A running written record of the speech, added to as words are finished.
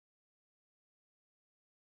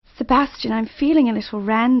Sebastian, I'm feeling a little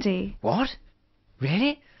randy. What?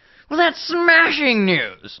 Really? Well, that's smashing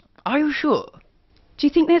news. Are you sure? Do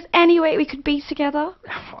you think there's any way we could be together?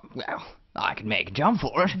 Well, I could make a jump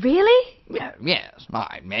for it. Really? Yeah, yes.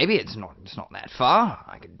 Maybe it's not that far.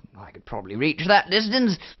 I could probably reach that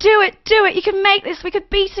distance. Do it, do it. You can make this. We could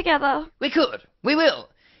be together. We could. We will.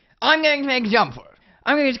 I'm going to make a jump for it.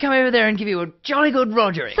 I'm going to come over there and give you a jolly good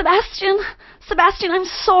rogering. Sebastian, I'm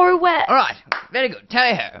so wet. All right. Very good.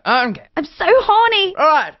 Tally ho. Okay. I'm so horny. All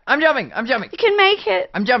right. I'm jumping. You can make it.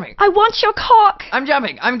 I'm jumping. I want your cock. I'm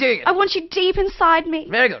jumping. I'm doing it. I want you deep inside me.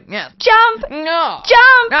 Very good. Yes. Jump. No.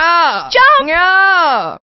 Jump. No. Jump.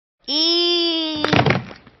 No.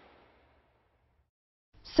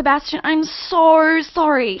 Sebastian, I'm so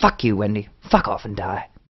sorry. Fuck you, Wendy. Fuck off and die.